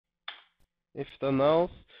if then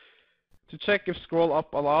else. To check if scroll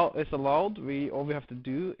up is allowed, all we have to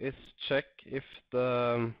do is check if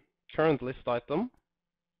the current list item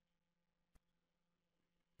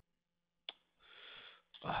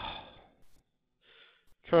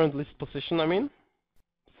current list position, I mean,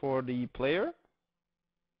 for the player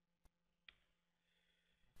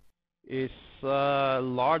is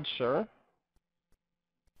larger.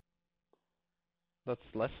 That's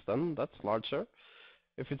less than, that's larger.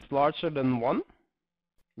 If it's larger than 1,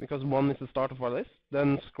 because 1 is the start of our list,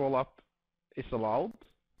 then scroll up is allowed.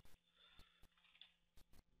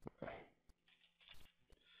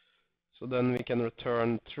 So then we can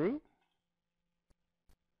return true.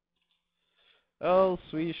 Else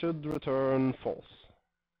we should return false.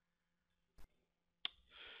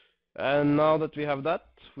 And now that we have that,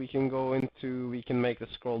 we can make the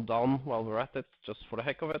scroll down while we're at it, just for the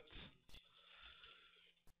heck of it.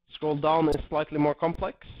 Scroll down is slightly more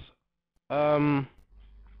complex. To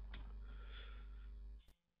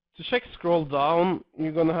check scroll down,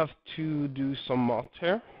 you're gonna have to do some math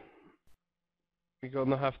here. You're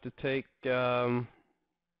gonna have to take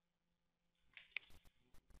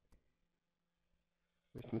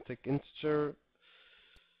let me take integer.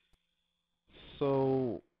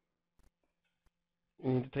 So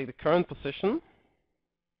you need to take the current position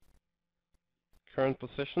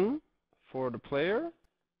for the player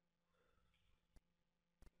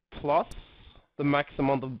plus the max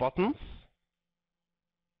amount of buttons.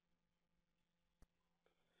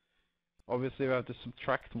 Obviously we have to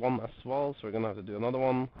subtract 1 as well, so we're gonna have to do another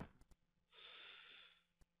one.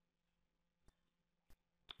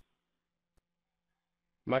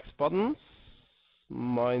 Max buttons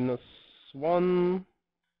minus 1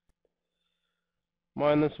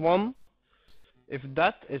 minus 1. If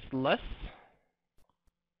that is less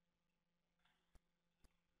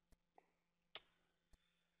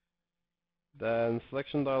then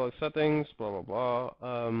selection dialog settings, blah blah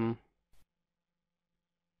blah.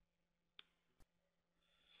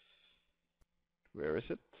 Where is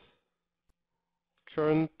it?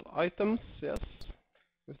 Current items, yes.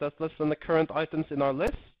 If that's less than the current items in our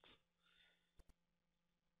list,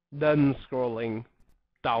 then scrolling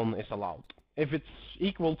down is allowed. If it's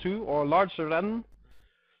equal to or larger than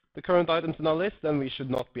the current items in our list, then we should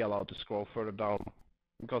not be allowed to scroll further down,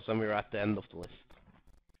 because then we're at the end of the list.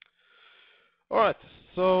 Alright,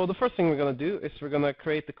 so the first thing we're going to do is we're going to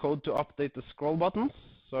create the code to update the scroll buttons.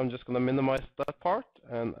 So I'm just going to minimize that part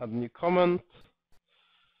and add a new comment.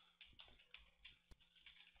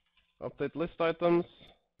 Update list items.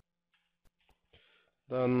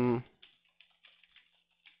 Then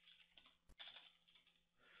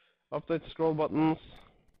update scroll buttons.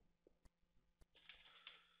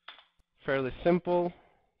 Fairly simple.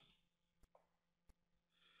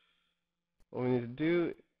 What we need to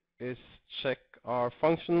do is check our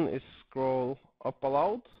function is scroll up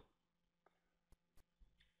allowed.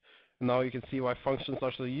 Now you can see why functions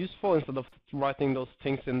are so useful. Instead of writing those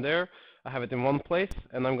things in there, I have it in one place,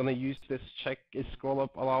 and I'm going to use this check is scroll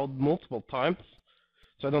up allowed multiple times,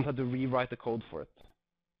 so I don't have to rewrite the code for it.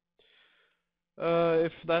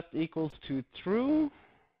 If that equals to true,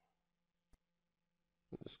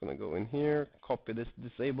 I'm just going to go in here, copy this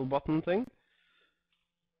disable button thing.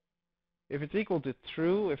 If it's equal to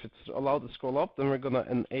true, if it's allowed to scroll up, then we're going to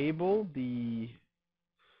enable the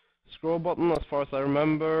scroll button. As far as I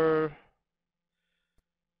remember,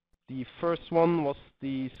 the first one was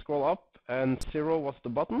the scroll up and 0 was the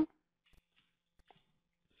button.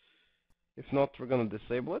 If not, we're going to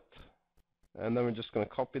disable it. And then we're just going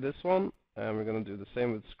to copy this one, and we're going to do the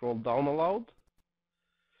same with scroll down allowed.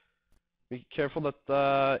 Be careful that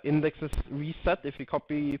the indexes reset if you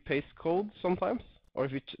copy paste code sometimes, or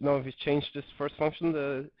if you if you change this first function,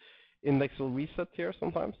 the index will reset here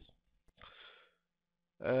sometimes.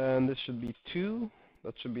 And this should be 2.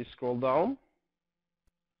 That should be scroll down.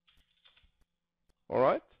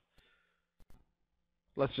 Alright.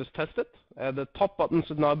 Let's just test it. The top button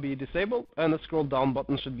should now be disabled, and the scroll down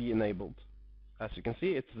button should be enabled. As you can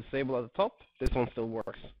see, it's disabled at the top. This one still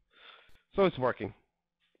works. So it's working.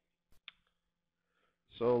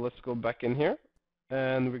 So let's go back in here,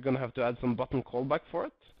 and we're going to have to add some button callback for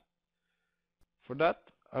it. For that,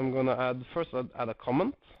 I'm going to add a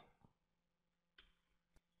comment.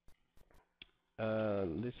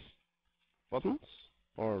 List buttons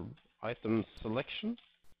or item selection,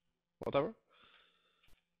 whatever.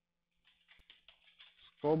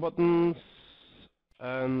 Scroll buttons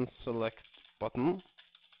and select button.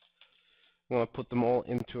 I'm going to put them all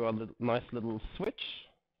into a nice little switch.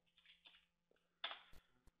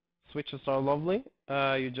 Switches are lovely.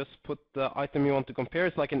 You just put the item you want to compare.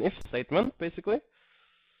 It's like an if statement, basically.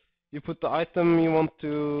 you put the item you want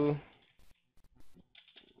to,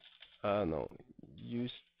 no,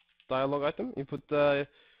 use dialog item. You put the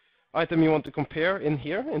item you want to compare in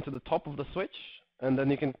here, into the top of the switch, and then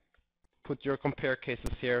you can put your compare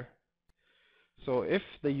cases here. So if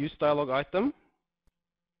the use dialog item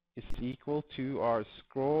is equal to our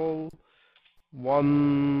scroll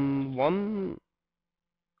 1, 1.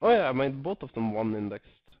 Oh yeah, I made both of them 1 indexed,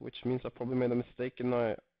 which means I probably made a mistake in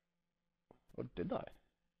my, or did I?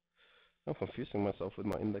 I'm confusing myself with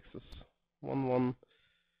my indexes. 1, 1,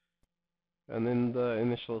 and in the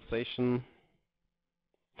initialization,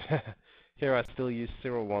 here I still use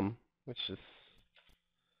 0, 1, which is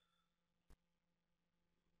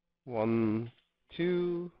 1,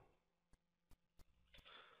 2.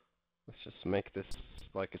 Let's just make this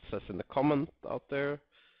like it says in the comment out there.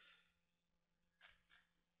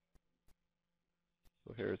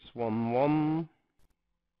 So here it's 1, 1.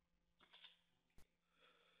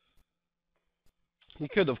 You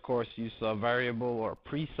could of course use a variable or a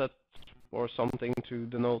preset or something to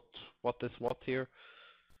denote what is what here.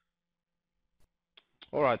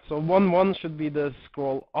 Alright, so 1, 1 should be the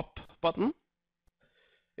scroll up button.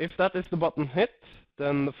 If that is the button hit,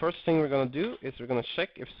 then the first thing we're going to do is we're going to check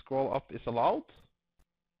if scroll up is allowed.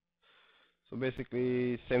 So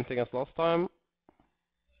basically, same thing as last time.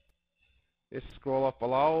 Is scroll up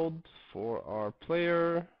allowed for our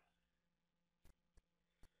player?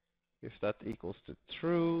 If that equals to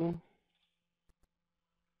true,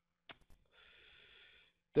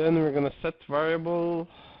 then we're going to set variable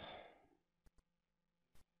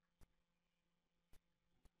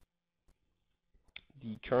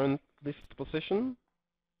the current list position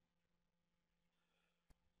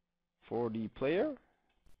for the player.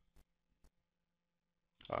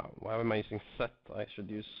 Why am I using set? I should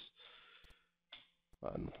use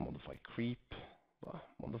not modify creep,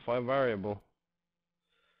 modify variable.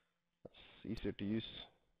 That's easier to use.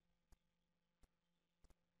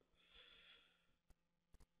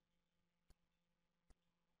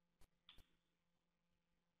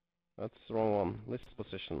 That's the wrong one. List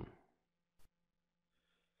position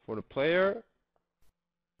for the player.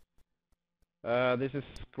 This is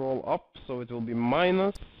scroll up, so it will be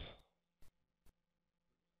minus.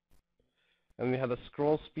 And we had a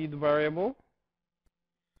scroll speed variable.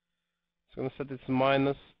 So I'm going to set this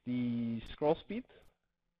minus the scroll speed.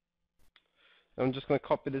 I'm just going to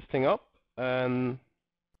copy this thing up and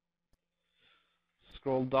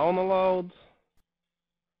scroll down allowed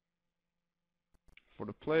for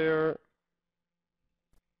the player.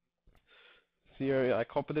 See here, I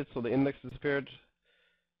copied it so the index disappeared.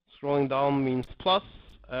 Scrolling down means plus,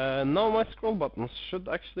 and now my scroll buttons should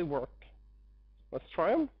actually work. Let's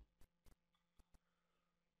try them.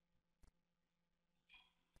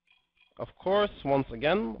 Of course, once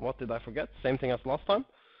again, what did I forget? Same thing as last time.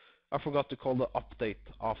 I forgot to call the update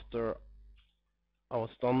after I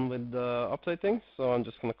was done with the updating, so I'm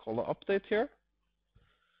just going to call the update here.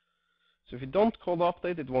 So if you don't call the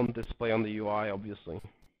update, it won't display on the UI, obviously.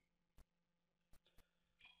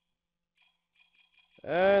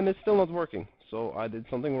 And it's still not working, so I did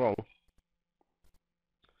something wrong.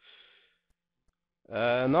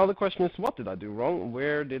 Now the question is, what did I do wrong?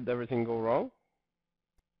 Where did everything go wrong?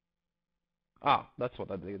 That's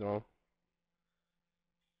what I did wrong.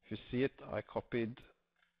 If you see it, I copied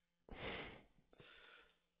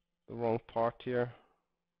the wrong part here.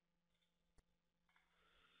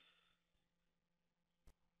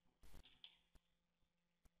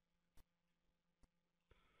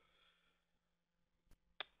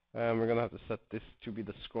 And we're gonna have to set this to be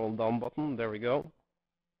the scroll down button. There we go.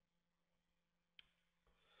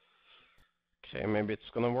 Okay, maybe it's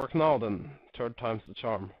gonna work now then. Third time's the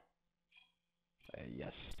charm.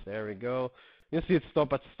 Yes, there we go. You see it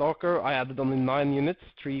stop at Stalker. I added only 9 units,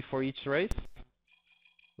 3 for each race.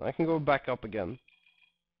 I can go back up again.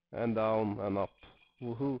 And down and up.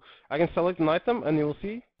 Woohoo. I can select an item and you will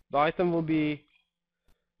see the item will be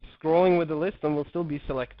scrolling with the list and will still be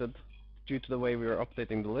selected due to the way we are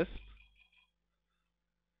updating the list.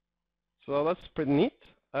 So that's pretty neat.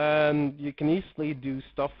 And you can easily do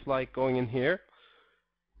stuff like going in here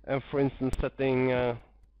and for instance setting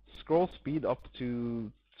scroll speed up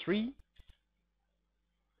to 3.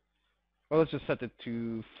 Well, let's just set it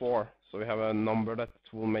to 4, so we have a number that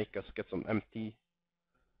will make us get some empty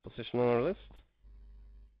position on our list.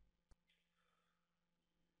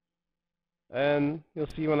 And you'll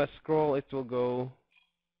see when I scroll, it will go...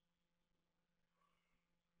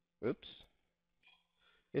 Oops.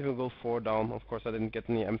 It will go 4 down. Of course, I didn't get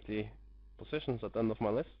any empty positions at the end of my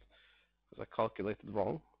list, because I calculated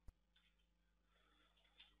wrong.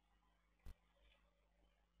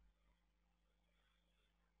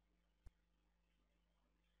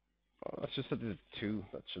 Let's just set it to 2.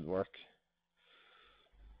 That should work.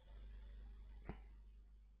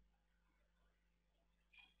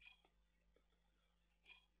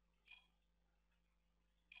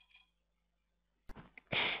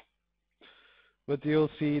 But you'll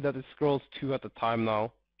see that it scrolls 2 at a time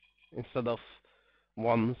now, instead of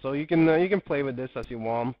 1. So you can play with this as you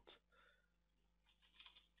want.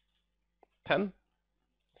 10.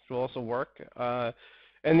 This will also work.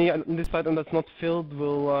 This item that's not filled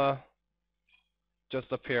will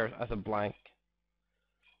just appear as a blank.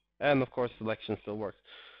 And of course, selection still works.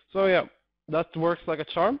 So yeah, that works like a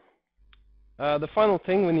charm. The final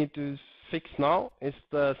thing we need to fix now is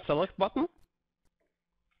the select button.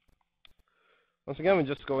 Once again, we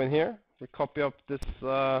just go in here, we copy up this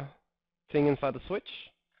thing inside the switch,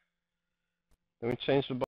 then we change the button